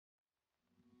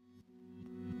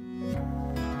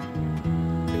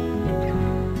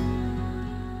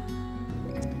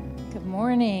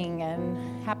morning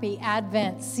and happy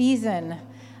Advent season.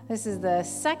 This is the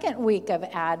second week of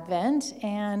Advent,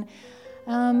 and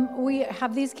we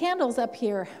have these candles up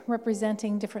here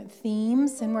representing different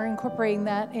themes, and we're incorporating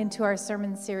that into our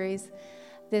sermon series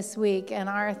this week. And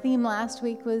our theme last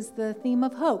week was the theme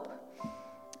of hope,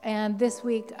 and this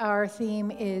week our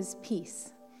theme is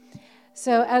peace.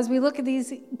 So as we look at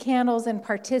these candles and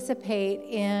participate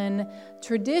in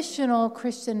traditional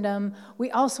Christendom, we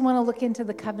also want to look into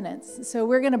the covenants. So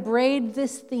we're going to braid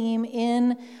this theme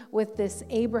in with this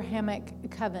Abrahamic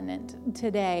covenant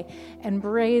today and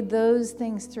braid those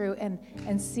things through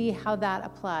and see how that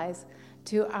applies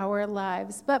to our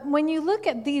lives. But when you look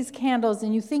at these candles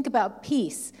and you think about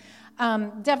peace,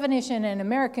 definition in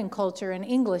American culture and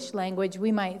English language,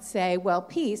 we might say, well,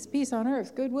 peace on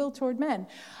earth, goodwill toward men.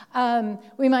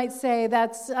 We might say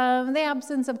that's the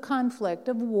absence of conflict,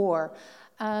 of war.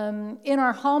 In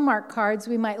our Hallmark cards,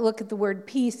 we might look at the word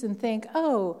peace and think,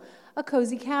 oh, a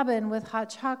cozy cabin with hot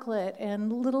chocolate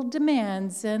and little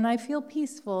demands, and I feel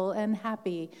peaceful and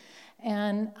happy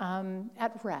and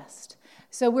at rest.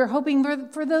 So we're hoping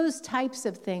for those types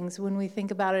of things when we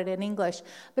think about it in English.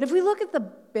 But if we look at the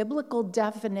biblical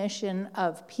definition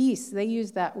of peace, they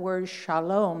use that word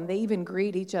shalom. They even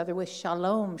greet each other with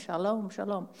shalom, shalom,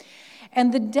 shalom.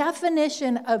 And the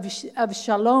definition of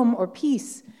shalom or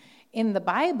peace in the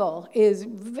Bible is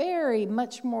very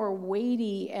much more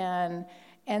weighty and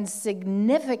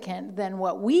significant than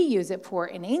what we use it for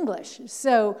in English.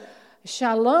 So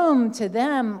shalom to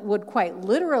them would quite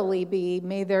literally be,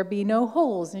 may there be no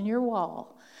holes in your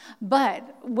wall.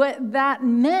 But what that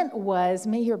meant was,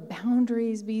 may your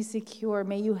boundaries be secure,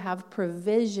 may you have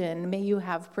provision, may you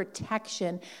have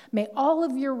protection, may all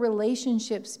of your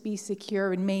relationships be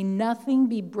secure, and may nothing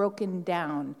be broken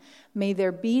down. May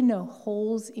there be no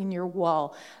holes in your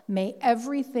wall. May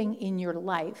everything in your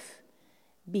life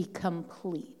be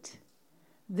complete.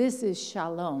 This is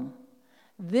shalom.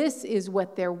 This is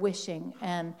what they're wishing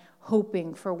and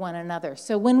hoping for one another.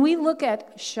 So when we look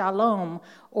at shalom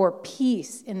or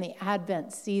peace in the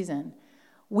Advent season,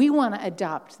 we want to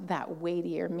adopt that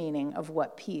weightier meaning of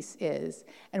what peace is,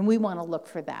 and we want to look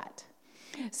for that.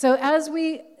 So as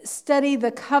we study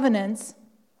the covenants,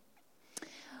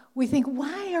 we think,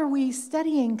 why are we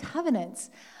studying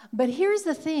covenants? But here's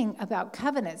the thing about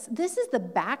covenants. This is the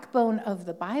backbone of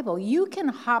the Bible. You can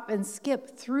hop and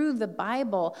skip through the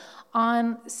Bible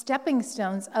on stepping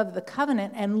stones of the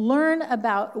covenant and learn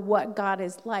about what God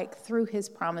is like through his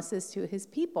promises to his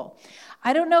people.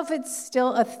 I don't know if it's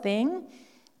still a thing,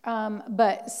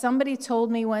 but somebody told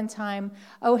me one time,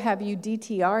 oh, have you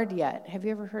DTR'd yet? Have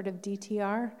you ever heard of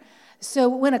DTR? So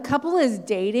when a couple is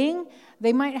dating,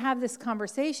 they might have this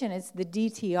conversation. It's the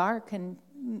DTR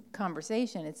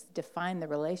conversation. It's define the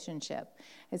relationship.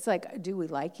 It's like, do we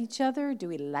like each other? Do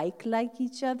we like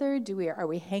each other? Are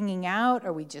we hanging out?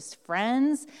 Are we just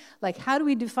friends? Like, how do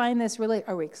we define this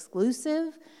Are we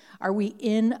exclusive? Are we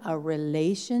in a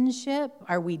relationship?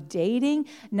 Are we dating?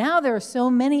 Now there are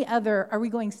so many other, are we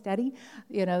going steady?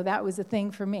 That was a thing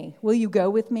for me. Will you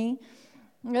go with me?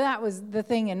 That was the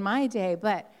thing in my day.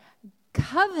 But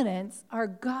covenants are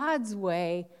God's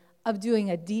way of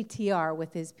doing a DTR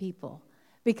with his people,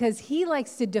 because he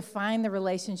likes to define the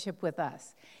relationship with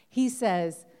us. He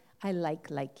says, I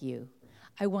like you.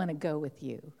 I want to go with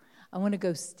you. I want to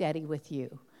go steady with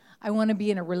you. I want to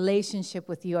be in a relationship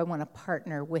with you. I want to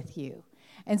partner with you.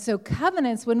 And so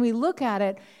covenants, when we look at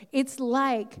it, it's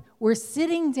like we're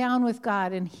sitting down with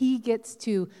God and he gets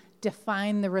to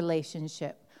define the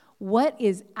relationship. What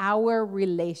is our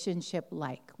relationship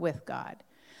like with God?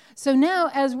 So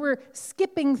now as we're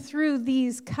skipping through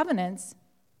these covenants,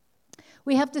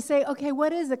 we have to say, okay,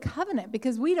 what is a covenant?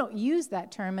 Because we don't use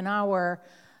that term in our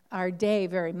day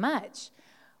very much.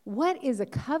 What is a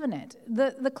covenant?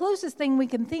 The closest thing we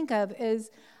can think of is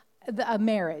a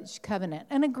marriage covenant,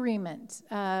 an agreement,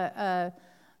 a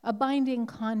binding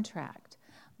contract.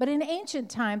 But in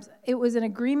ancient times, it was an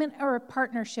agreement or a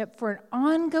partnership for an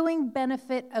ongoing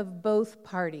benefit of both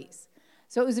parties.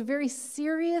 So it was a very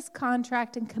serious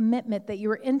contract and commitment that you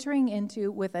were entering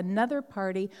into with another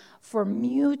party for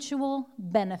mutual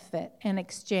benefit and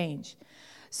exchange.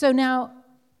 So now,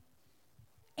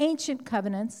 ancient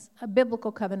covenants,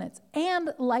 biblical covenants,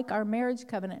 and like our marriage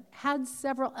covenant, had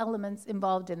several elements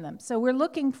involved in them. So we're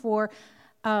looking for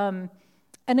an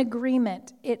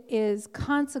agreement. It is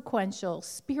consequential,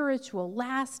 spiritual,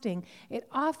 lasting. It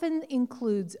often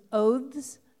includes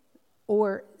oaths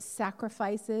or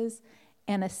sacrifices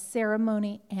and a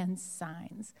ceremony and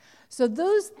signs. So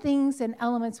those things and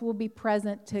elements will be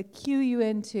present to cue you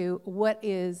into what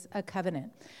is a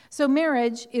covenant. So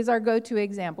marriage is our go-to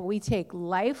example. We take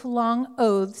lifelong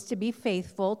oaths to be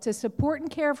faithful, to support and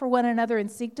care for one another and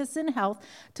seek to sin health.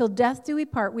 Till death do we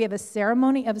part. We have a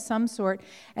ceremony of some sort,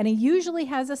 and it usually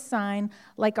has a sign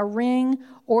like a ring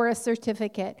or a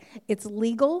certificate. It's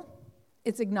legal.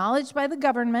 It's acknowledged by the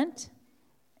government.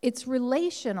 It's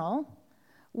relational.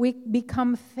 We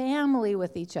become family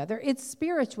with each other. It's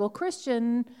spiritual.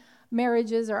 Christian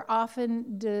marriages are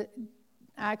often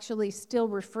actually still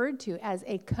referred to as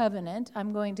a covenant.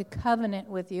 I'm going to covenant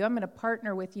with you. I'm going to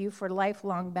partner with you for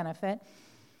lifelong benefit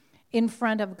in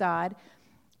front of God.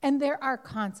 And there are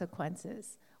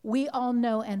consequences. We all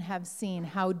know and have seen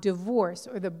how divorce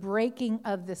or the breaking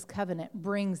of this covenant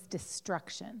brings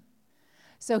destruction.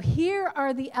 So here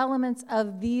are the elements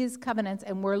of these covenants,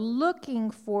 and we're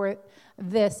looking for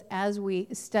this as we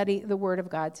study the Word of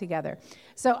God together.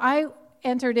 So I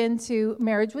entered into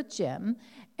marriage with Jim,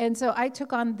 and so I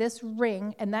took on this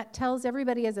ring, and that tells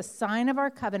everybody as a sign of our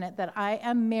covenant that I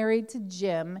am married to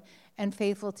Jim and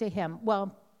faithful to him.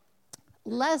 Well,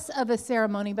 less of a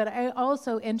ceremony, but I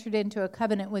also entered into a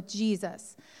covenant with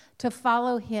Jesus to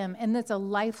follow him, and that's a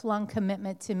lifelong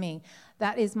commitment to me.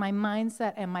 That is my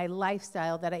mindset and my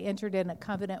lifestyle, that I entered in a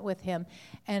covenant with him,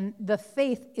 and the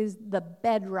faith is the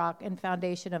bedrock and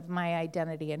foundation of my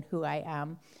identity and who I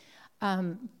am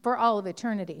for all of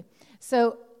eternity.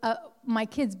 So my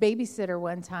kid's babysitter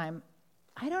one time,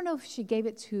 I don't know if she gave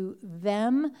it to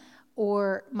them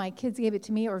or my kids gave it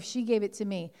to me or if she gave it to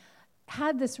me,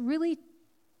 had this really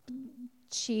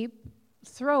cheap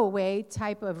throwaway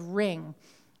type of ring.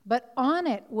 But on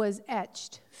it was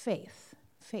etched faith,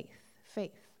 faith,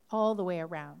 faith, all the way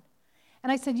around.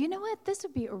 And I said, you know what? This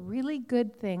would be a really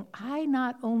good thing. I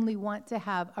not only want to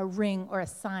have a ring or a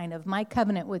sign of my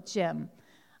covenant with Jim,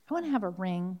 I want to have a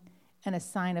ring and a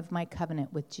sign of my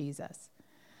covenant with Jesus.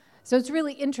 So it's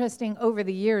really interesting over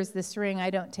the years, this ring, I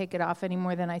don't take it off any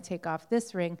more than I take off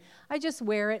this ring. I just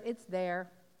wear it. It's there.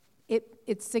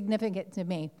 It's significant to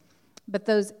me. But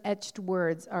those etched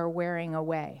words are wearing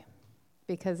away,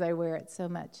 because I wear it so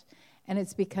much. And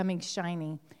it's becoming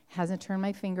shiny. Hasn't turned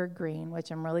my finger green,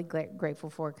 which I'm really grateful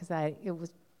for, because I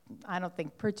don't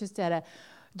think purchased at a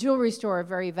jewelry store are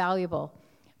very valuable.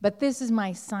 But this is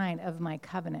my sign of my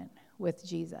covenant with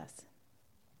Jesus.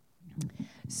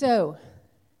 So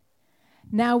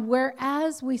now,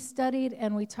 whereas we studied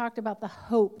and we talked about the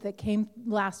hope that came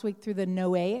last week through the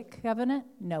Noahic covenant,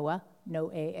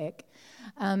 Noahic,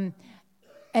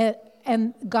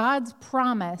 and God's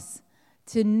promise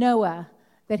to Noah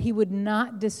that he would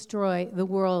not destroy the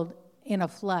world in a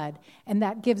flood. And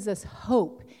that gives us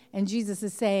hope. And Jesus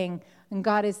is saying, and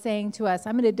God is saying to us,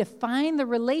 I'm going to define the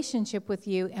relationship with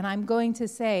you, and I'm going to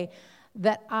say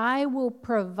that I will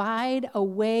provide a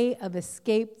way of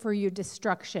escape for your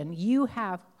destruction. You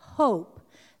have hope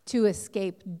to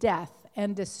escape death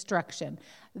and destruction.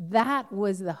 That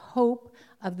was the hope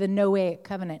of the Noahic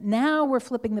covenant. Now we're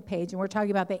flipping the page and we're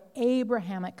talking about the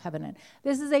Abrahamic covenant.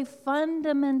 This is a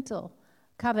fundamental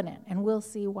covenant, and we'll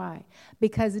see why.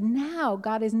 Because now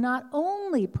God is not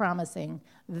only promising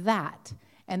that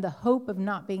and the hope of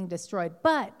not being destroyed,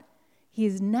 but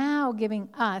he's now giving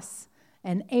us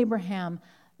and Abraham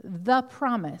the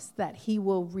promise that he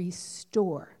will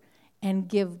restore and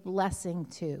give blessing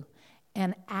to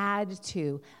and add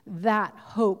to that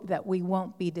hope that we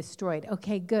won't be destroyed.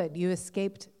 Okay, good. You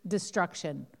escaped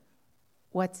destruction.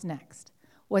 What's next?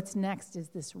 What's next is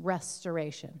this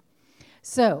restoration.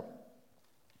 So,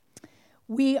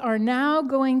 we are now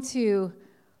going to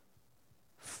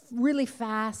really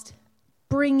fast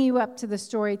bring you up to the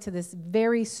story, to this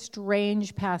very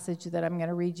strange passage that I'm going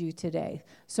to read you today.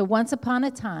 So once upon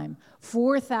a time,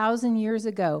 4,000 years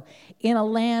ago, in a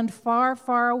land far,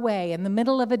 far away, in the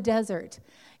middle of a desert,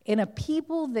 in a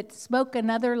people that spoke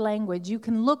another language, you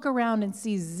can look around and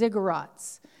see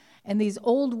ziggurats and these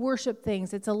old worship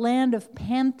things. It's a land of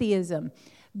pantheism.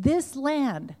 This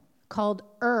land, called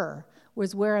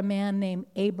was where a man named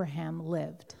Abraham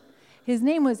lived. His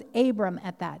name was Abram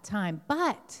at that time,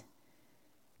 but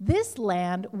this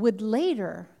land would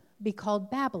later be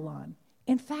called Babylon.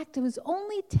 In fact, it was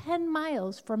only 10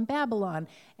 miles from Babylon.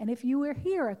 And if you were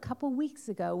here a couple weeks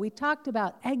ago, we talked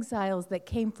about exiles that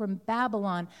came from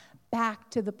Babylon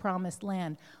back to the promised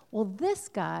land. Well, this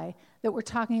guy that we're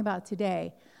talking about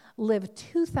today lived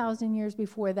 2,000 years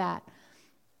before that,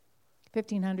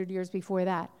 1,500 years before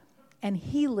that, and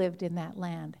he lived in that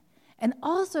land. And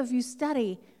also, if you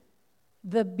study,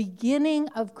 the beginning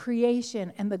of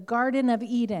creation and the Garden of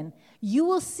Eden, you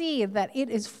will see that it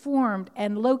is formed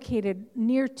and located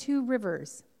near two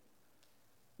rivers,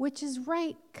 which is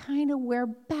right kind of where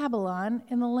Babylon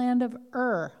and the land of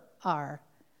Ur are.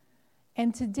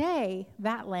 And today,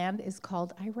 that land is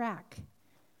called Iraq.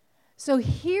 So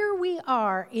here we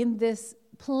are in this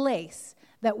place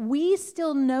that we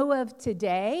still know of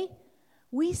today.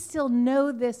 We still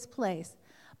know this place,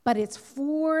 but it's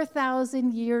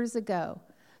 4,000 years ago.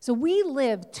 So we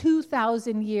live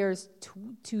 2,000 years,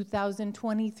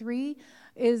 2023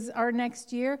 is our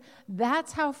next year.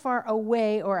 That's how far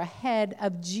away or ahead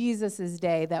of Jesus'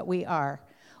 day that we are.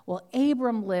 Well,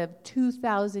 Abram lived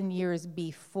 2,000 years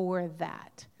before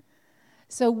that.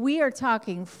 So we are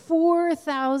talking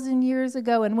 4,000 years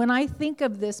ago. And when I think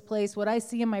of this place, what I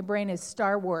see in my brain is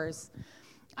Star Wars.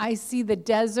 I see the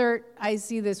desert. I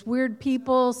see this weird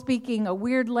people speaking a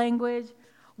weird language,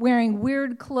 wearing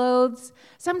weird clothes.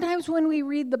 Sometimes when we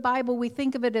read the Bible, we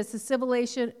think of it as a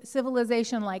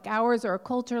civilization like ours or a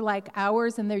culture like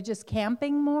ours, and they're just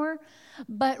camping more.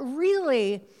 But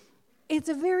really, it's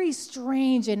a very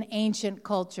strange and ancient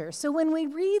culture. So when we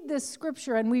read this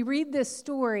scripture and we read this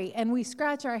story and we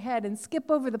scratch our head and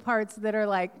skip over the parts that are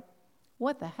like,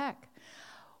 what the heck?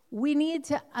 We need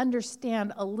to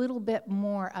understand a little bit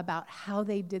more about how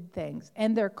they did things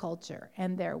and their culture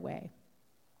and their way.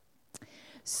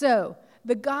 So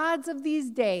the gods of these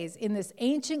days in this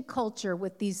ancient culture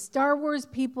with these Star Wars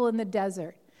people in the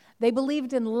desert, they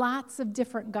believed in lots of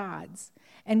different gods.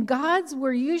 And gods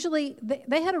were usually,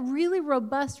 they had a really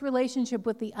robust relationship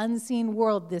with the unseen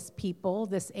world, this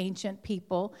ancient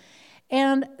people.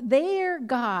 And their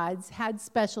gods had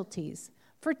specialties: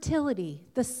 fertility,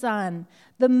 the sun,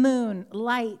 the moon,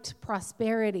 light,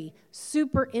 prosperity,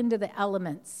 super into the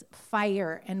elements,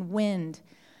 fire and wind.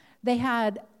 They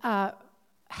had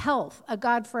health, a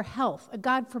god for health, a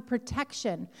god for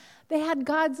protection. They had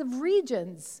gods of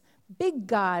regions, big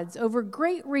gods over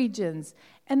great regions,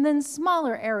 and then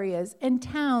smaller areas and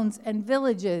towns and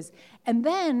villages. And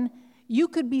then you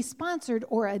could be sponsored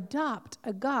or adopt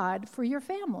a god for your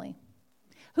family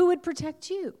who would protect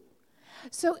you.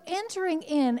 So entering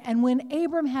in, and when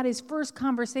Abram had his first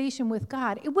conversation with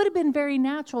God, it would have been very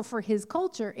natural for his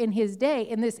culture in his day,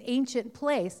 in this ancient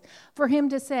place, for him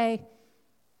to say,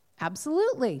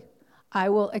 absolutely, I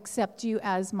will accept you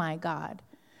as my God.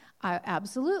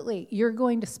 Absolutely. You're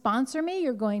going to sponsor me.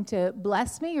 You're going to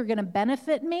bless me. You're going to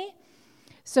benefit me.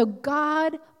 So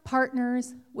God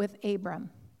partners with Abram.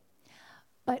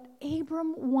 But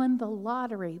Abram won the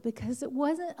lottery because it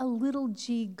wasn't a little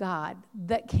g God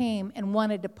that came and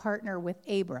wanted to partner with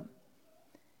Abram.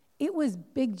 It was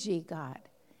big G God.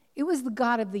 It was the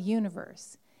God of the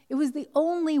universe. It was the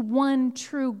only one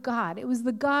true God. It was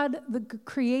the God, the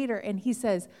creator. And he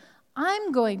says,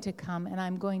 I'm going to come and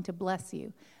I'm going to bless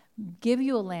you, give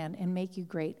you a land and make you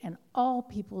great, and all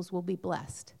peoples will be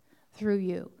blessed through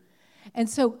you. And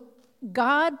so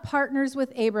God partners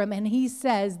with Abram, and he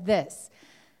says this,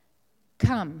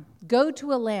 come, go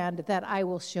to a land that I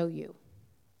will show you.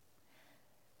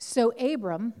 So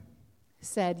Abram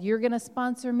said, you're going to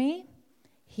sponsor me?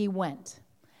 He went.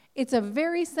 It's a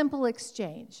very simple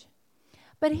exchange.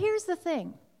 But here's the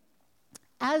thing.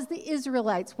 As the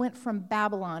Israelites went from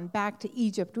Babylon back to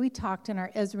Egypt, we talked in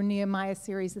our Ezra Nehemiah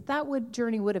series that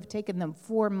journey would have taken them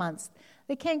 4 months.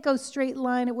 They can't go straight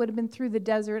line. It would have been through the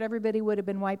desert. Everybody would have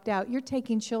been wiped out. You're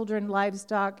taking children,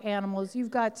 livestock, animals.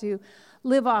 You've got to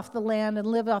live off the land and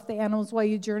live off the animals while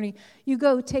you journey. You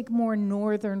go take more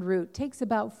northern route. Takes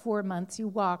about 4 months. You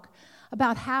walk.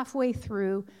 About halfway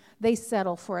through, they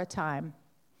settle for a time.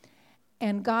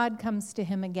 And God comes to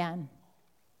him again.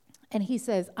 And he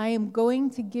says, I am going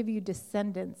to give you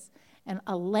descendants and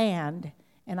a land,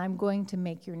 and I'm going to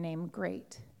make your name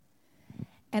great.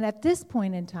 And at this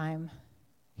point in time,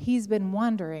 he's been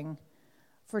wandering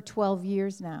for 12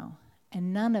 years now,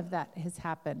 and none of that has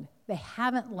happened. They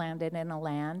haven't landed in a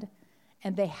land,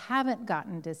 and they haven't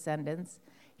gotten descendants.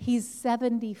 He's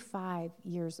 75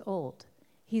 years old.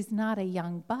 He's not a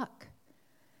young buck.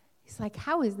 He's like,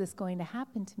 how is this going to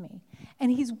happen to me? And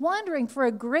he's wandering for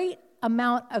a great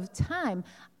amount of time.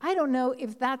 I don't know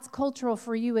if that's cultural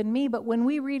for you and me, but when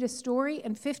we read a story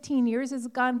and 15 years has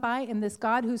gone by and this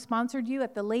God who sponsored you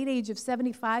at the late age of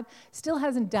 75 still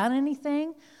hasn't done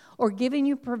anything or given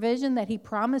you provision that he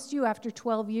promised you after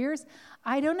 12 years,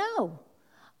 I don't know.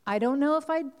 I don't know if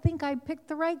I think I picked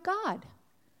the right God.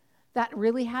 That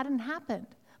really hadn't happened.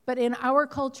 But in our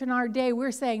culture, in our day,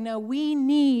 we're saying, no, we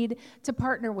need to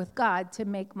partner with God to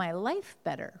make my life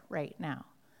better right now,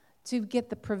 to get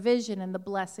the provision and the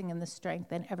blessing and the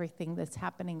strength and everything that's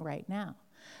happening right now.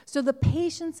 So the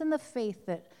patience and the faith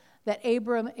that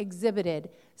Abram exhibited,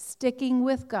 sticking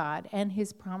with God and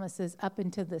his promises up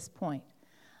until this point.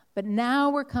 But now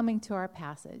we're coming to our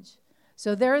passage.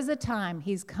 So there is a time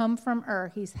he's come from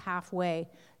Ur. He's halfway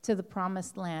to the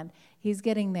promised land. He's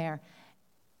getting there.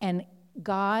 And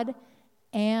God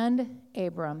and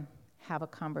Abram have a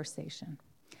conversation.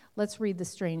 Let's read the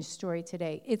strange story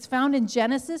today. It's found in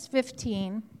Genesis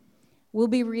 15. We'll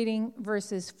be reading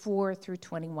verses 4 through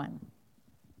 21.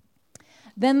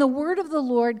 Then the word of the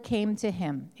Lord came to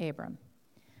him, Abram.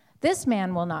 This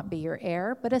man will not be your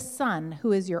heir, but a son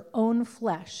who is your own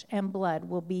flesh and blood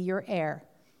will be your heir.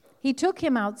 He took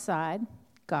him outside.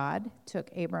 God took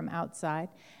Abram outside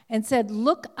and said,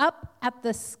 look up at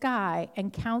the sky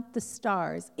and count the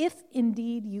stars, if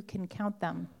indeed you can count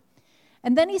them.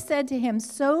 And then he said to him,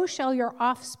 so shall your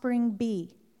offspring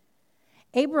be.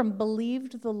 Abram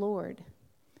believed the Lord,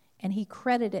 and he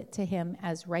credited it to him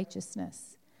as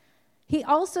righteousness. He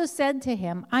also said to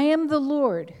him, I am the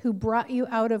Lord who brought you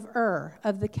out of Ur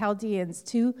of the Chaldeans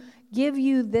to give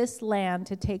you this land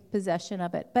to take possession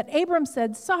of it. But Abram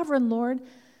said, Sovereign Lord,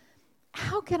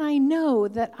 how can I know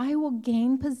that I will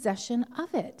gain possession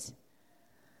of it?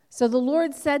 So the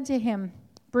Lord said to him,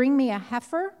 bring me a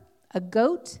heifer, a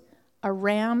goat, a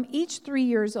ram, each 3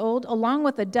 years old, along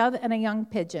with a dove and a young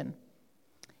pigeon.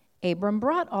 Abram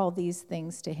brought all these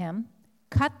things to him,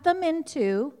 cut them in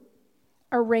two,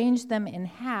 arranged them in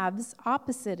halves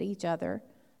opposite each other.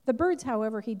 The birds,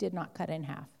 however, he did not cut in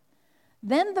half.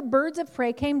 Then the birds of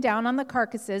prey came down on the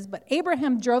carcasses, but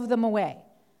Abraham drove them away.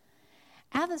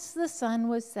 As the sun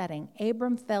was setting,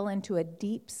 Abram fell into a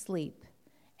deep sleep,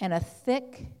 and a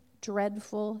thick,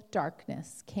 dreadful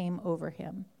darkness came over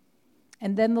him.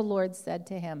 And then the Lord said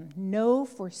to him, know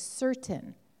for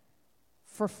certain,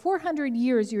 for 400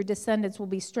 years your descendants will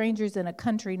be strangers in a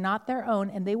country not their own,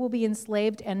 and they will be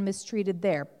enslaved and mistreated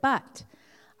there. But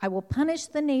I will punish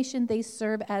the nation they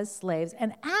serve as slaves,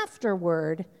 and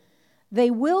afterward they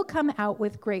will come out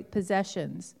with great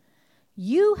possessions.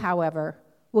 You, however,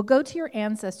 will go to your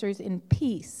ancestors in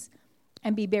peace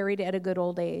and be buried at a good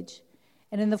old age.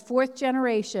 And in the 4th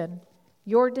generation,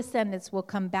 your descendants will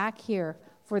come back here,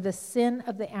 for the sin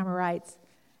of the Amorites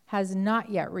has not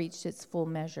yet reached its full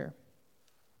measure.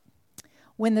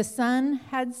 When the sun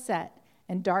had set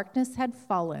and darkness had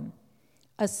fallen,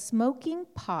 a smoking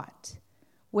pot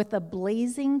with a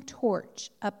blazing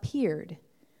torch appeared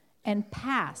and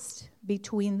passed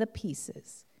between the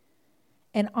pieces.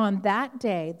 And on that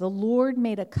day, the Lord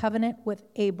made a covenant with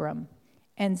Abram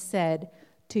and said,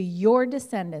 to your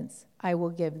descendants I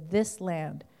will give this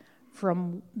land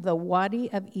from the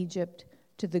Wadi of Egypt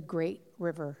to the great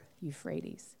river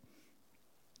Euphrates.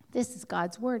 This is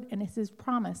God's word, and it's his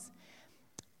promise.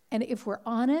 And if we're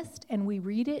honest and we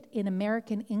read it in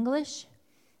American English,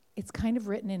 it's kind of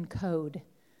written in code.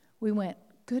 We went,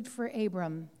 good for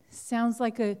Abram. Sounds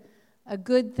like a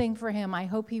good thing for him. I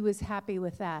hope he was happy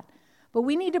with that. But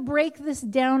we need to break this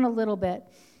down a little bit.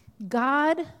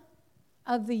 God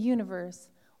of the universe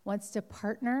wants to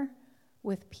partner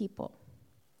with people.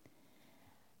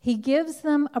 He gives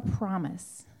them a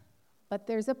promise, but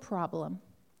there's a problem.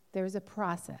 There's a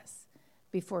process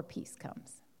before peace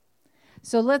comes.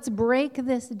 So let's break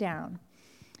this down.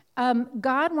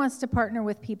 God wants to partner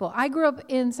with people. I grew up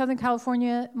in Southern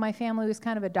California. My family was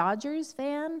kind of a Dodgers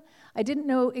fan. I didn't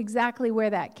know exactly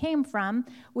where that came from.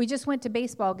 We just went to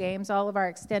baseball games, all of our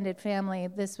extended family.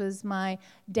 This was my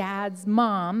dad's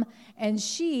mom, and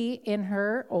she, in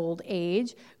her old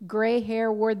age, gray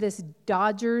hair, wore this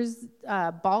Dodgers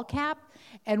ball cap,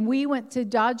 and we went to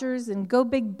Dodgers and Go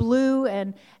Big Blue,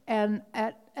 and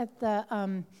at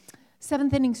the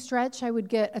 7th inning stretch, I would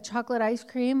get a chocolate ice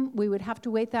cream. We would have to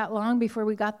wait that long before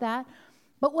we got that.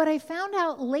 But what I found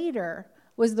out later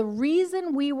was the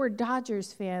reason we were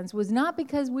Dodgers fans was not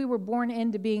because we were born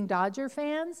into being Dodger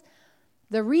fans.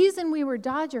 The reason we were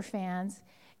Dodger fans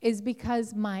is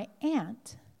because my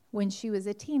aunt, when she was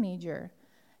a teenager,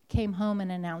 came home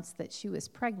and announced that she was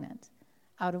pregnant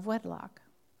out of wedlock.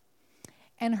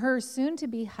 And her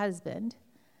soon-to-be husband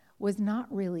was not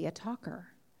really a talker.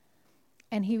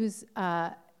 And he was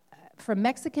from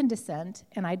Mexican descent,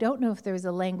 and I don't know if there was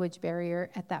a language barrier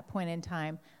at that point in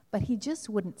time, but he just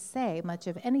wouldn't say much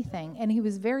of anything, and he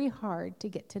was very hard to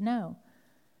get to know.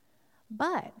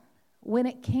 But when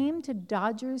it came to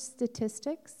Dodgers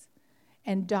statistics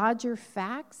and Dodger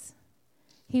facts,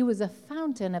 he was a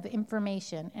fountain of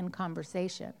information and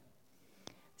conversation.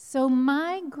 So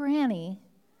my granny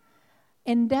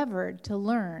endeavored to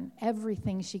learn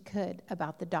everything she could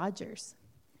about the Dodgers,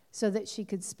 so that she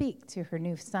could speak to her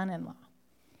new son-in-law.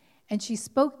 And she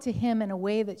spoke to him in a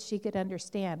way that she could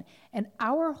understand. And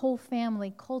our whole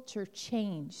family culture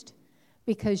changed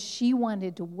because she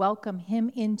wanted to welcome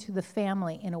him into the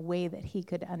family in a way that he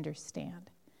could understand.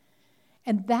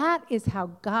 And that is how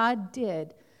God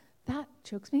did. That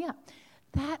chokes me up.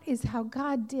 That is how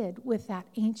God did with that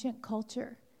ancient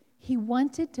culture. He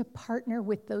wanted to partner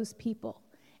with those people,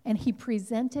 and he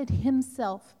presented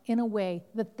himself in a way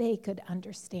that they could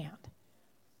understand.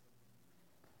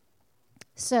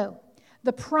 So,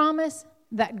 the promise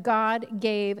that God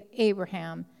gave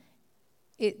Abraham,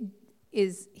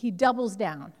 he doubles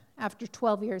down. After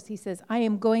 12 years, he says, I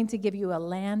am going to give you a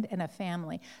land and a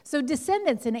family. So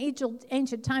descendants in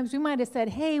ancient times, we might have said,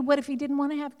 hey, what if he didn't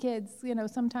want to have kids?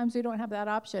 Sometimes we don't have that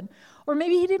option. Or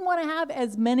maybe he didn't want to have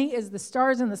as many as the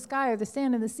stars in the sky or the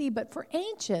sand in the sea. But for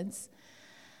ancients,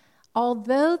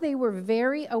 although they were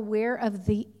very aware of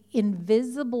the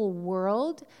invisible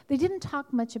world, they didn't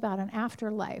talk much about an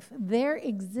afterlife. Their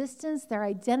existence, their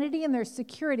identity, and their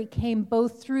security came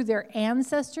both through their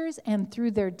ancestors and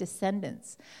through their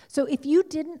descendants. So if you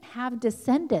didn't have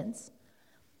descendants,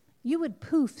 you would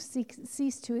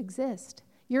cease to exist.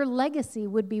 Your legacy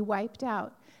would be wiped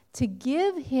out. To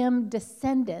give him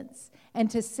descendants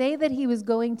and to say that he was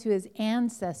going to his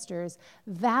ancestors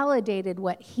validated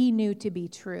what he knew to be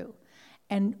true.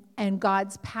 And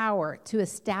God's power to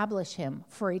establish him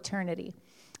for eternity.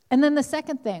 And then the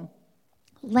second thing,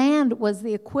 land was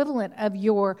the equivalent of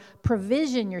your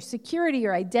provision, your security,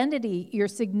 your identity, your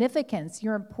significance,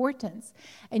 your importance.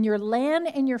 And your land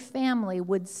and your family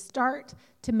would start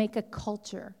to make a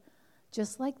culture,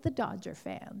 just like the Dodger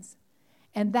fans.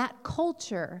 And that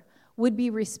culture would be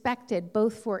respected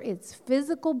both for its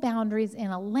physical boundaries in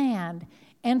a land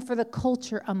and for the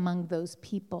culture among those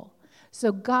people.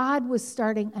 So God was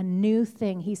starting a new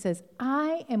thing. He says,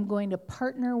 I am going to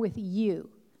partner with you,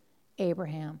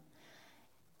 Abraham.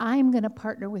 I'm going to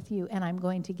partner with you, and I'm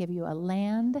going to give you a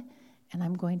land, and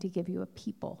I'm going to give you a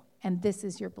people. And this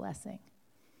is your blessing.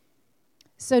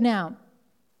 So now,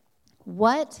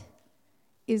 what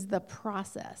is the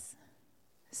process?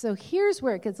 So here's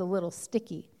where it gets a little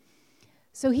sticky.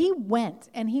 So he went,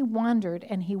 and he wandered,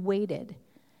 and he waited.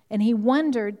 And he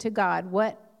wondered to God,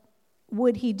 what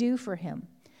would he do for him?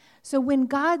 So when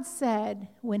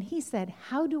he said,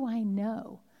 how do I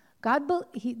know?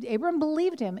 Abram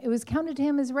believed him. It was counted to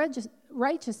him as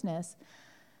righteousness.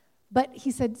 But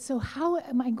he said, so how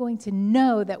am I going to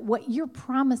know that what you're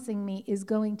promising me is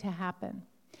going to happen?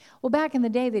 Well, back in the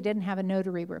day, they didn't have a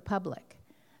notary republic.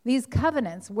 These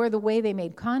covenants were the way they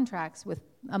made contracts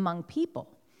among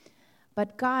people.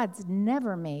 But God's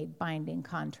never made binding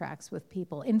contracts with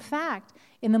people. In fact,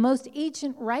 in the most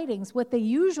ancient writings, what they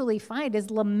usually find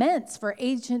is laments for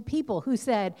ancient people who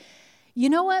said, you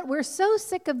know what, we're so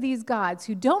sick of these gods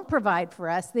who don't provide for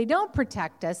us, they don't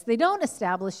protect us, they don't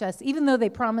establish us, even though they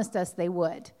promised us they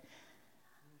would.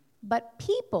 But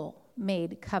people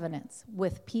made covenants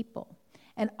with people.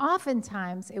 And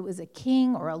oftentimes, it was a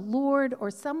king or a lord or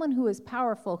someone who was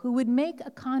powerful who would make a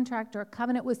contract or a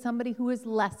covenant with somebody who was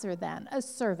lesser than, a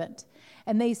servant.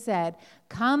 And they said,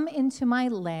 come into my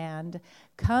land,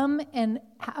 come and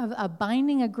have a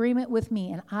binding agreement with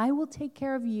me, and I will take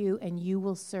care of you, and you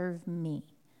will serve me.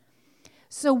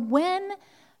 So when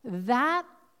that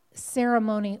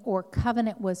ceremony or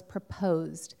covenant was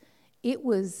proposed, it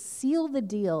was seal the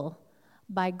deal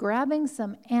by grabbing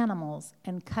some animals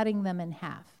and cutting them in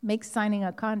half. Makes signing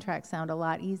a contract sound a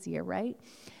lot easier, right?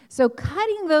 So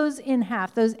cutting those in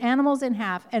half, those animals in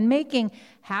half, and making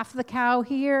half the cow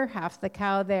here, half the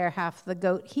cow there, half the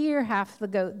goat here, half the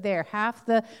goat there, half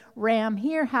the ram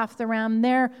here, half the ram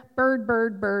there, bird,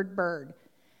 bird, bird, bird.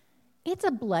 It's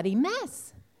a bloody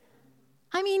mess.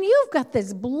 I mean, you've got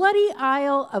this bloody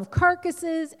aisle of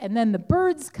carcasses, and then the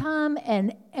birds come,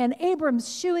 and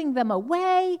Abram's shooing them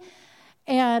away.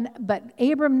 But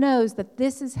Abram knows that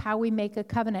this is how we make a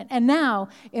covenant. And now,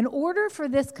 in order for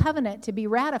this covenant to be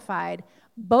ratified,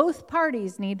 both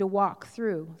parties need to walk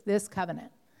through this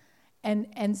covenant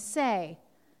and say,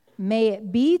 may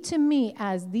it be to me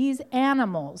as these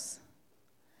animals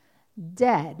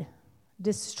dead,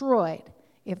 destroyed,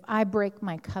 if I break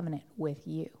my covenant with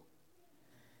you.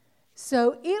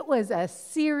 So it was a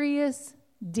serious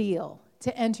deal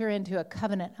to enter into a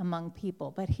covenant among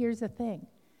people. But here's the thing.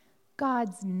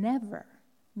 God's never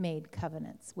made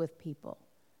covenants with people.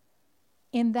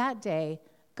 In that day,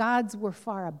 gods were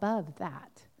far above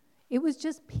that. It was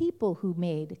just people who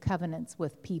made covenants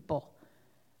with people.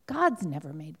 God's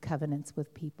never made covenants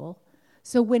with people.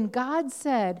 So when Abram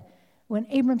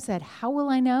said, how will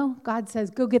I know? God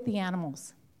says, go get the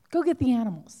animals. Go get the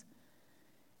animals.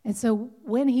 And so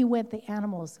when he went the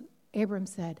animals, Abram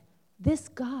said, this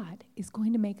God is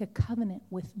going to make a covenant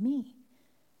with me.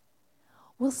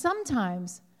 Well,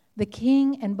 sometimes the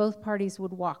king and both parties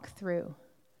would walk through.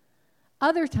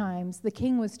 Other times, the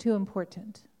king was too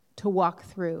important to walk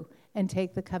through and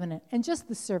take the covenant, and just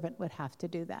the servant would have to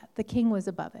do that. The king was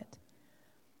above it.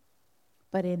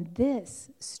 But in this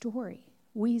story,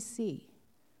 we see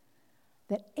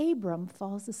that Abram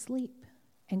falls asleep,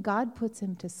 and God puts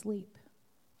him to sleep.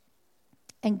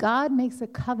 And God makes a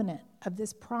covenant of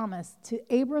this promise to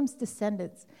Abram's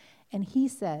descendants, and he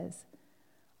says,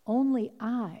 only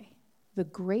I, the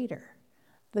greater,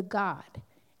 the God,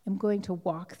 am going to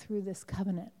walk through this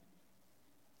covenant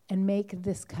and make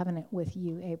this covenant with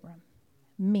you, Abram.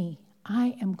 Me,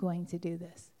 I am going to do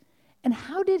this. And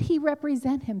how did he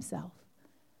represent himself?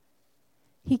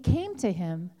 He came to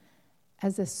him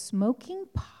as a smoking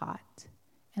pot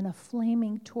and a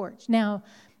flaming torch. Now,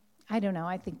 I don't know,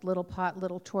 I think little pot,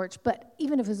 little torch, but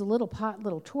even if it was a little pot,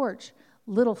 little torch,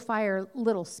 little fire,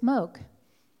 little smoke,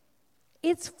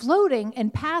 it's floating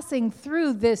and passing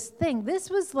through this thing.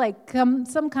 This was like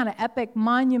some kind of epic,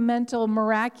 monumental,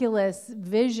 miraculous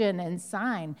vision and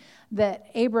sign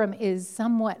that Abram is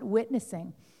somewhat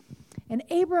witnessing. And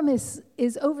Abram is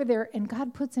over there, and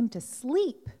God puts him to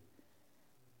sleep.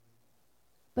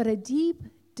 But a deep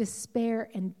despair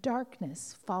and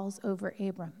darkness falls over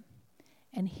Abram.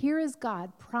 And here is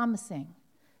God promising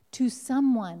to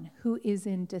someone who is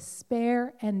in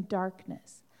despair and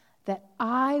darkness that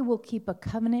I will keep a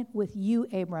covenant with you,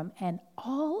 Abram, and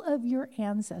all of your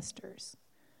ancestors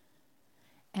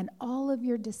and all of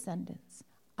your descendants.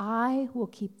 I will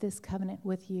keep this covenant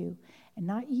with you, and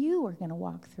not you are going to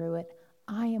walk through it.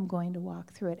 I am going to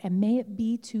walk through it, and may it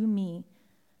be to me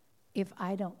if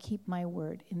I don't keep my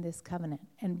word in this covenant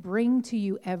and bring to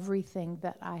you everything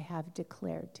that I have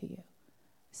declared to you,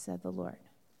 said the Lord.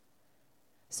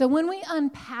 So when we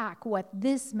unpack what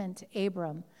this meant to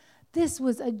Abram, this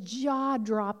was a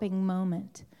jaw-dropping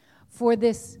moment for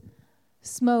this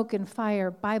smoke and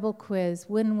fire Bible quiz.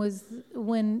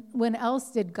 When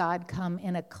else did God come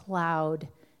in a cloud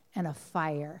and a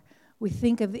fire? We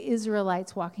think of the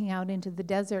Israelites walking out into the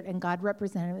desert, and God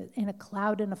represented it in a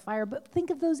cloud and a fire. But think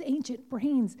of those ancient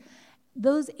brains.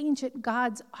 Those ancient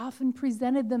gods often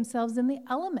presented themselves in the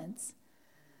elements.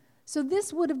 So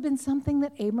this would have been something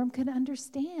that Abram could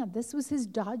understand. This was his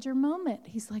Dodger moment.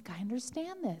 He's like, I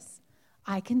understand this.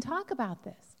 I can talk about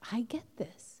this. I get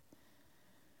this.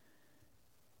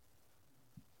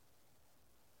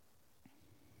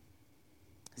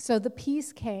 So the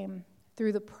peace came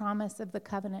through the promise of the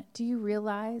covenant. Do you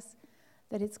realize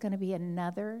that it's going to be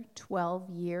another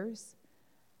 12 years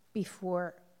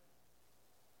before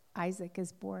Isaac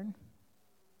is born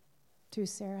to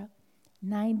Sarah?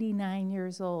 99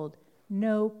 years old.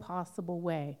 No possible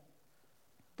way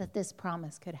that this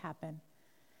promise could happen.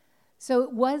 So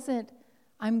it wasn't,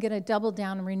 I'm going to double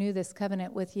down and renew this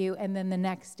covenant with you, and then the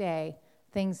next day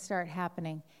things start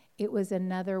happening. It was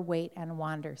another wait and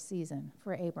wander season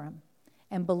for Abram,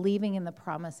 and believing in the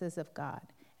promises of God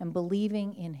and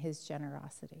believing in his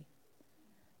generosity.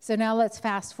 So now let's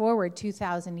fast forward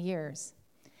 2,000 years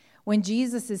when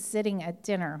Jesus is sitting at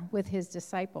dinner with his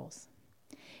disciples.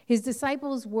 His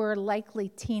disciples were likely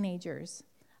teenagers.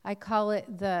 I call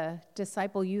it the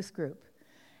disciple youth group.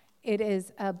 It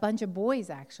is a bunch of boys,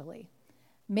 actually.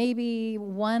 Maybe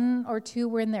one or two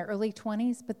were in their early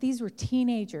 20s, but these were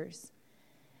teenagers.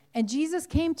 And Jesus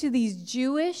came to these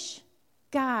Jewish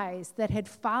guys that had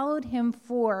followed him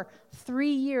for 3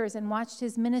 years and watched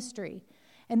his ministry.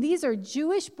 And these are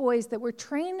Jewish boys that were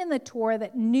trained in the Torah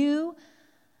that knew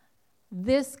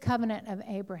this covenant of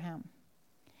Abraham.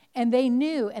 And they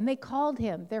knew, and they called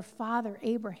him their father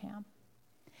Abraham.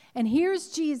 And here's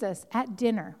Jesus at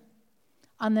dinner.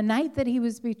 On the night that he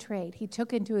was betrayed, he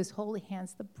took into his holy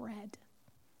hands the bread.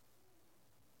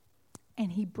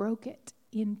 And he broke it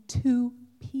in 2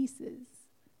 pieces.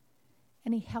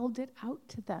 And he held it out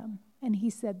to them. And he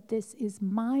said, this is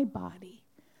my body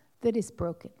that is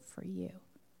broken for you.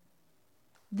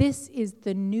 This is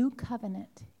the new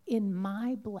covenant in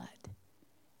my blood.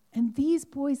 And these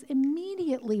boys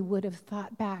immediately would have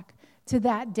thought back to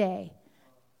that day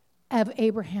of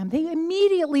Abraham. They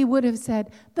immediately would have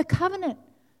said, the covenant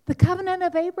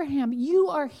of Abraham, you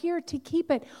are here to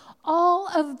keep it. All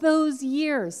of those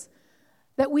years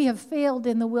that we have failed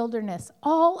in the wilderness,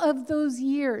 all of those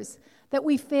years that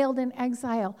we failed in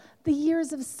exile, the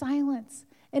years of silence,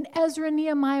 and Ezra and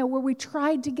Nehemiah where we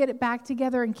tried to get it back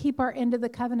together and keep our end of the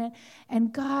covenant.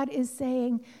 And God is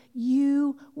saying,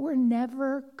 you were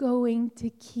never going to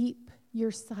keep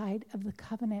your side of the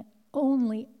covenant.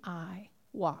 Only I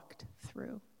walked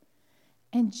through.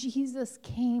 And Jesus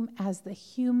came as the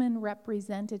human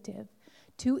representative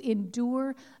to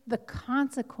endure the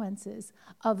consequences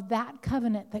of that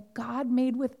covenant that God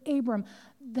made with Abram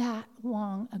that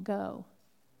long ago.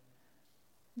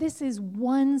 This is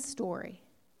one story,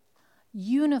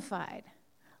 unified,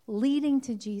 leading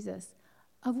to Jesus,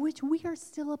 of which we are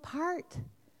still a part.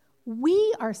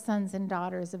 We are sons and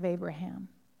daughters of Abraham.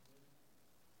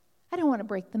 I don't want to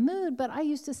break the mood, but I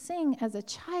used to sing as a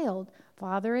child,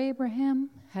 Father Abraham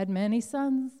had many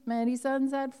sons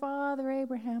had Father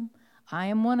Abraham. I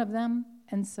am one of them,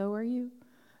 and so are you.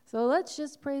 So let's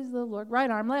just praise the Lord.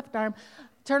 Right arm, left arm,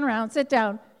 turn around, sit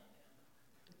down.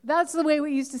 That's the way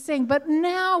we used to sing. But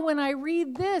now when I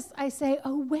read this, I say,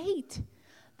 oh, wait.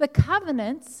 The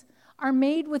covenants are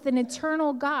made with an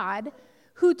eternal God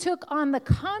who took on the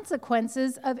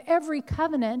consequences of every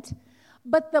covenant,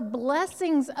 but the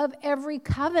blessings of every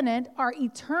covenant are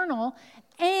eternal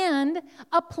and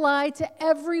apply to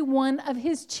every one of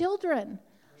his children.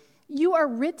 You are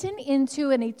written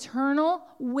into an eternal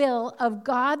will of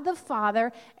God the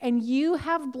Father, and you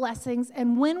have blessings.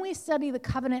 And when we study the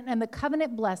covenant and the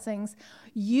covenant blessings,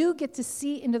 you get to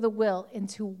see into the will,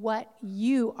 into what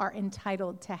you are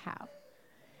entitled to have.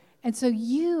 And so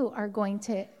you are going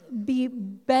to be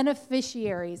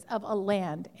beneficiaries of a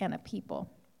land and a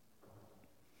people.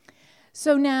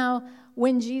 So now,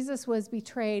 when Jesus was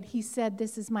betrayed, he said,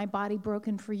 this is my body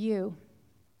broken for you.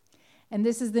 And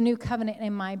this is the new covenant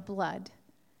in my blood.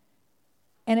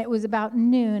 And it was about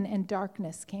noon, and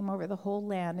darkness came over the whole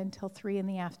land until 3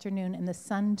 p.m, and the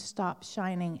sun stopped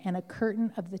shining, and a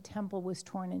curtain of the temple was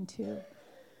torn in two.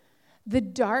 The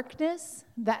darkness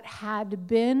that had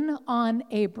been on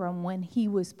Abram when he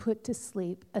was put to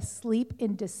sleep, asleep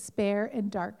in despair and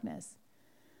darkness,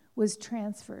 was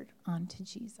transferred onto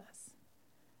Jesus.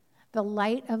 The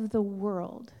light of the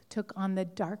world took on the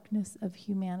darkness of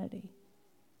humanity.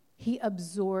 He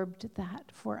absorbed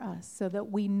that for us so that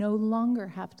we no longer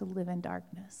have to live in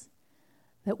darkness,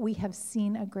 that we have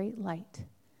seen a great light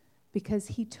because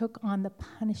he took on the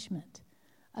punishment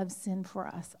of sin for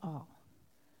us all.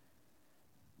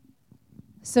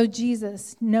 So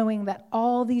Jesus, knowing that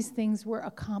all these things were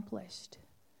accomplished,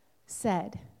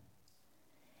 said,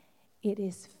 it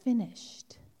is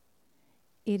finished.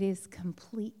 It is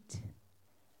complete.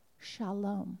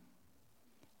 Shalom.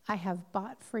 I have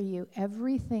bought for you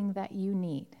everything that you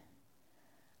need.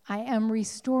 I am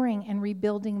restoring and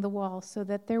rebuilding the wall so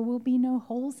that there will be no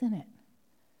holes in it.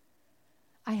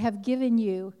 I have given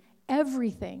you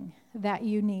everything that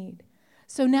you need.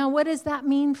 So now what does that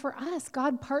mean for us?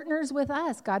 God partners with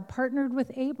us. God partnered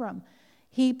with Abram.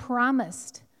 He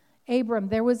promised Abram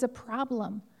there was a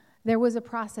problem. There was a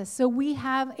process. So we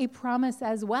have a promise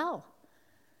as well.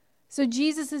 So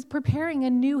Jesus is preparing a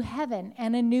new heaven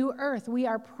and a new earth. We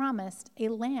are promised a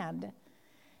land.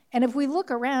 And if we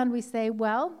look around, we say,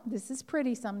 well, this is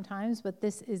pretty sometimes, but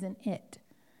this isn't it.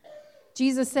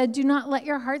 Jesus said, do not let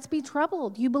your hearts be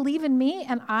troubled. You believe in me,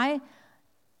 and I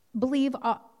believe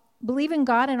in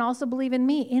God and also believe in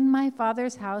me. In my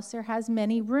Father's house there has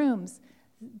many rooms.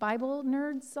 Bible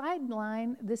nerd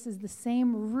sideline, this is the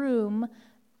same room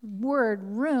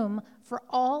for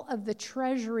all of the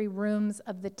treasury rooms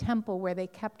of the temple where they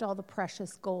kept all the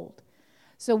precious gold.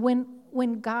 So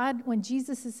when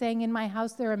Jesus is saying, in my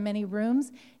house there are many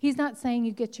rooms, he's not saying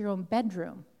you get your own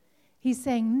bedroom. He's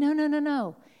saying,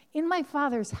 no. In my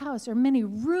Father's house are many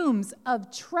rooms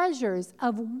of treasures,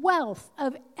 of wealth,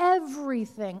 of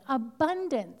everything,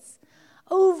 abundance,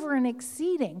 over and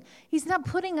exceeding. He's not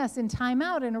putting us in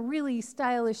timeout in a really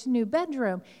stylish new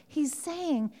bedroom. He's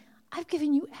saying, I've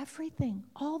given you everything.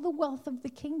 All the wealth of the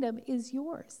kingdom is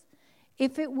yours.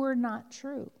 If it were not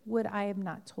true, would I have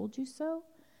not told you so?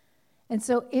 And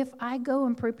so if I go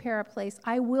and prepare a place,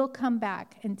 I will come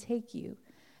back and take you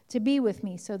to be with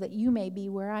me so that you may be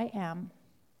where I am.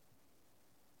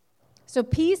 So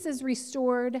peace is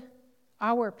restored.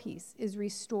 Our peace is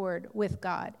restored with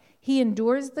God. He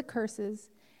endures the curses,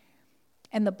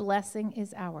 and the blessing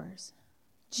is ours.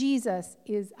 Jesus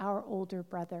is our older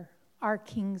brother, our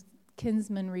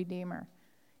kinsman redeemer.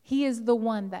 He is the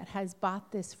one that has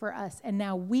bought this for us, and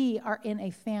now we are in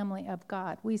a family of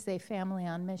God. We say family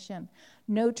on mission.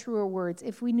 No truer words.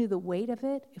 If we knew the weight of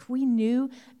it, if we knew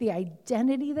the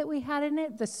identity that we had in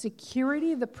it, the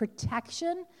security, the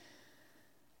protection,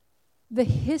 the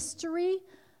history,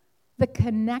 the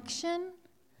connection,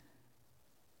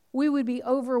 we would be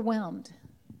overwhelmed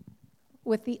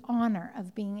with the honor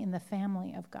of being in the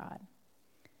family of God.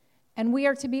 And we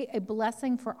are to be a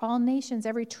blessing for all nations.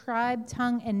 Every tribe,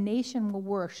 tongue, and nation will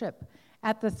worship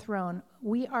at the throne.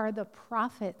 We are the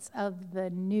prophets of the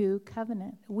new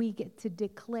covenant. We get to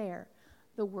declare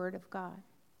the word of God.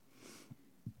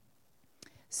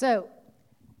 So,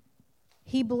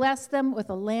 He blessed them with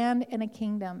a land and a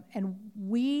kingdom. And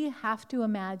we have to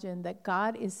imagine that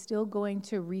God is still going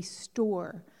to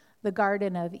restore the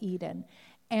Garden of Eden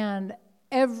and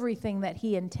everything that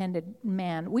he intended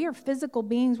man. We are physical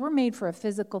beings. We're made for a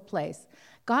physical place.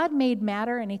 God made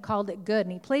matter and he called it good.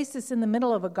 And he placed us in the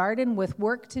middle of a garden with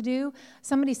work to do.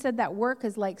 Somebody said that work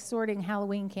is like sorting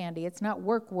Halloween candy. It's not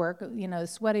work,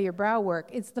 sweat of your brow work.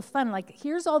 It's the fun. Like,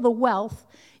 here's all the wealth.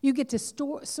 You get to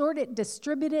sort it,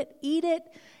 distribute it, eat it,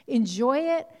 enjoy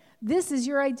it. This is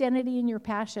your identity and your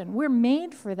passion. We're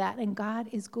made for that, and God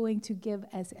is going to give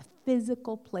us a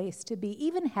physical place to be.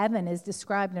 Even heaven is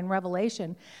described in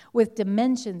Revelation with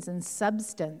dimensions and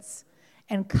substance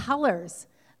and colors.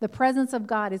 The presence of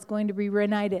God is going to be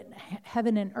reunited.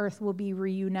 Heaven and earth will be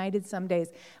reunited some days.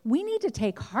 We need to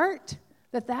take heart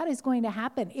that is going to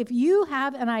happen. If you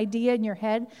have an idea in your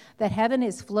head that heaven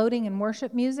is floating in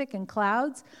worship music and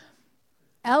clouds,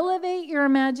 elevate your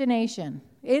imagination.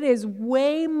 It is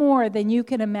way more than you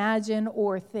can imagine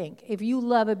or think. If you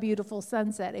love a beautiful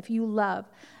sunset, if you love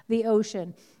the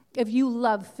ocean, if you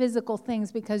love physical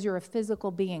things because you're a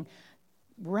physical being,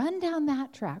 run down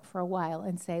that track for a while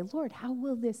and say, Lord, how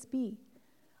will this be?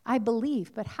 I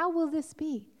believe, but how will this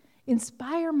be?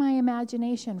 Inspire my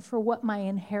imagination for what my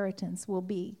inheritance will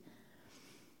be.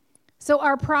 So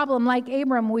our problem, like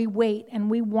Abram, we wait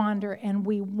and we wander and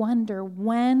we wonder,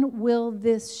 when will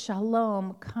this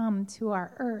shalom come to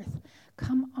our earth?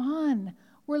 Come on.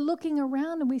 We're looking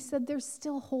around and we said there's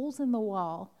still holes in the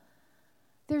wall.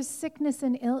 There's sickness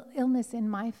and illness in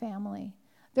my family.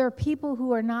 There are people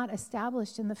who are not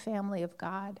established in the family of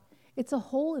God. It's a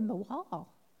hole in the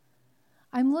wall.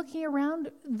 I'm looking around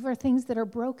for things that are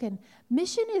broken.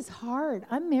 Mission is hard.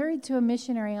 I'm married to a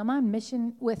missionary. I'm on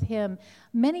mission with him.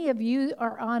 Many of you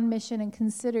are on mission and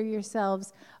consider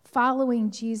yourselves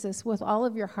following Jesus with all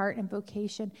of your heart and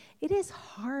vocation. It is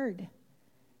hard.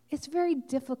 It's very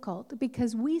difficult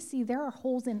because we see there are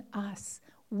holes in us.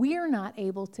 We're not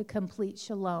able to complete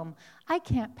shalom. I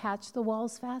can't patch the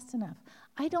walls fast enough.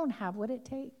 I don't have what it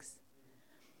takes.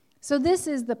 So this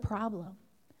is the problem.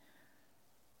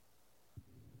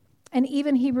 And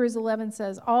even Hebrews 11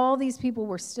 says, all these people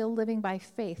were still living by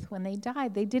faith when they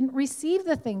died. They didn't receive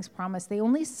the things promised. They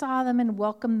only saw them and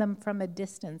welcomed them from a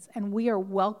distance. And we are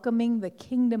welcoming the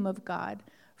kingdom of God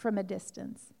from a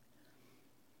distance.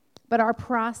 But our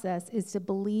process is to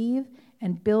believe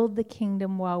and build the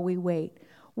kingdom while we wait.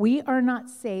 We are not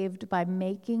saved by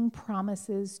making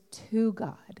promises to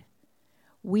God.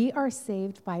 We are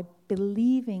saved by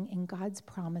believing in God's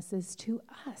promises to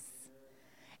us.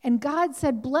 And God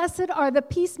said, blessed are the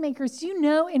peacemakers. Do you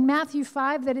know in Matthew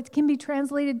 5 that it can be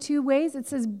translated two ways? It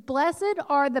says, blessed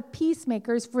are the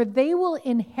peacemakers, for they will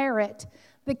inherit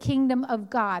the kingdom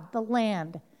of God, the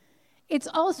land. It's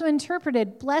also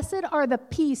interpreted, blessed are the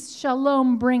peace,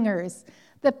 shalom bringers,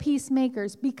 the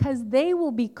peacemakers, because they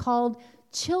will be called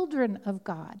children of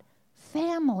God,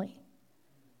 family.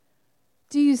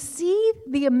 Do you see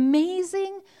the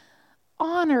amazing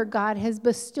honor God has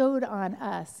bestowed on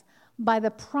us by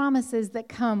the promises that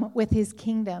come with his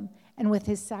kingdom and with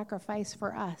his sacrifice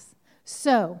for us?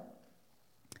 So,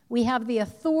 we have the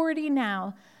authority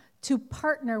now to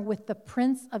partner with the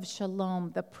Prince of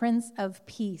Shalom, the Prince of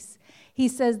Peace. He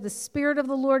says, the Spirit of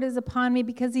the Lord is upon me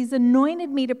because he's anointed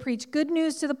me to preach good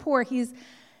news to the poor. He's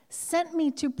sent me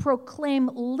to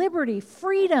proclaim liberty,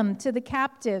 freedom to the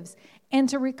captives, and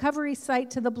to recovery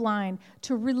sight to the blind,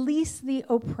 to release the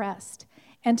oppressed,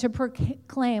 and to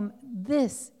proclaim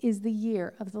this is the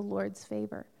year of the Lord's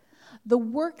favor. The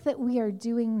work that we are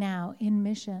doing now in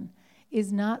mission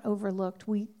is not overlooked.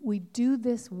 We do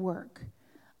this work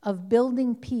of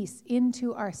building peace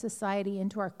into our society,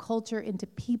 into our culture, into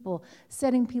people,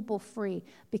 setting people free,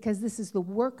 because this is the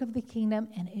work of the kingdom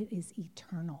and it is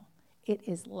eternal. It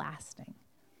is lasting.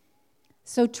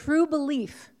 So true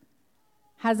belief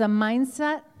has a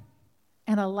mindset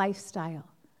and a lifestyle.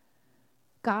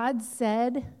 God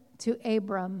said to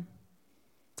Abram,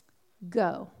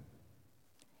 go.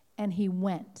 And he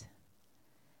went.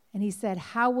 And he said,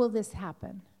 how will this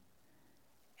happen?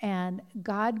 And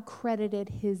God credited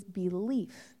his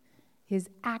belief, his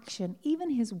action, even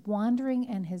his wandering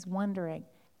and his wondering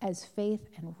as faith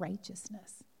and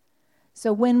righteousness.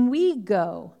 So when we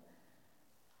go,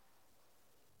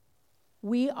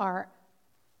 we are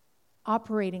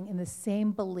operating in the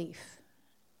same belief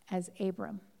as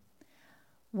Abram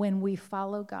when we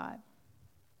follow God.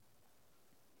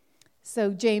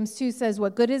 So James 2 says,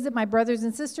 what good is it, my brothers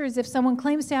and sisters, if someone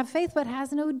claims to have faith but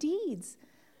has no deeds?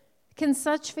 Can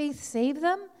such faith save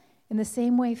them? In the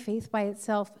same way, faith by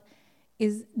itself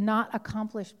is not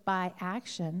accomplished by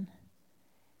action.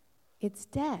 It's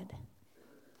dead.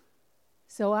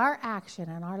 So our action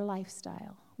and our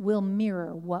lifestyle will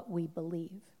mirror what we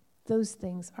believe. Those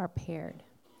things are paired.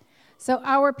 So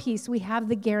our peace, we have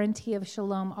the guarantee of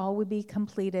shalom, all will be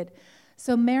completed.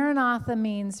 So Maranatha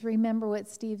means, remember what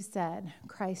Steve said,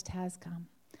 Christ has come.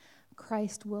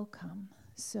 Christ will come,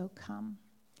 so come.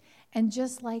 And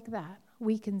just like that,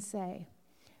 we can say,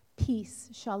 peace,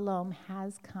 shalom,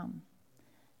 has come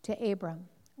to Abram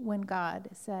when God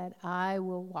said, I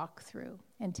will walk through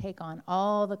and take on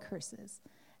all the curses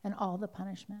and all the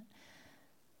punishment.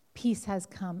 Peace has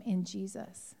come in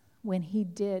Jesus when he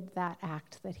did that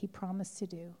act that he promised to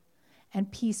do.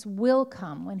 And peace will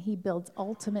come when he builds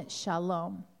ultimate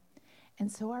shalom.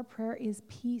 And so our prayer is,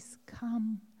 peace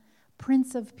come.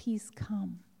 Prince of Peace,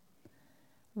 come.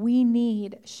 We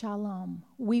need shalom.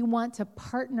 We want to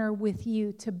partner with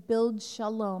you to build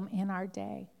shalom in our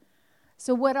day.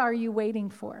 So what are you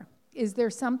waiting for? Is there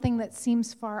something that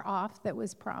seems far off that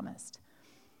was promised?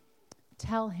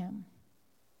 Tell him,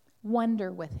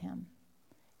 wonder with him,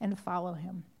 and follow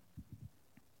him.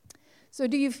 So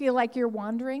do you feel like you're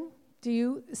wandering? Do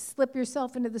you slip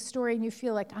yourself into the story and you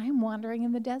feel like, I'm wandering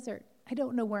in the desert? I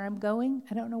don't know where I'm going.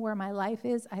 I don't know where my life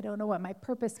is. I don't know what my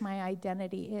purpose, my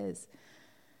identity is.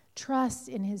 Trust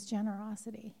in his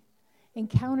generosity.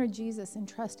 Encounter Jesus and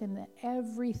trust him that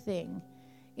everything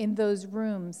in those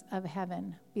rooms of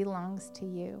heaven belongs to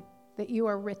you, that you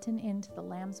are written into the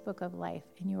Lamb's Book of Life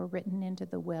and you are written into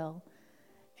the will,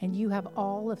 and you have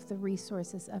all of the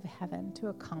resources of heaven to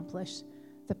accomplish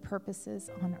the purposes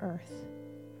on earth.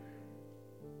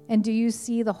 And do you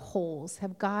see the holes?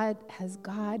 Has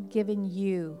God given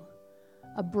you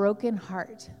a broken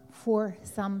heart for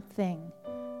something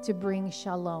to bring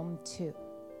shalom to?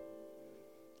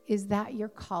 Is that your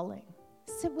calling?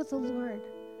 Sit with the Lord.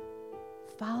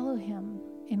 Follow him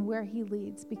in where he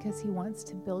leads, because he wants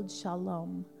to build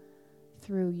shalom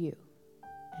through you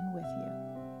and with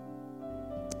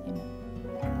you. Amen.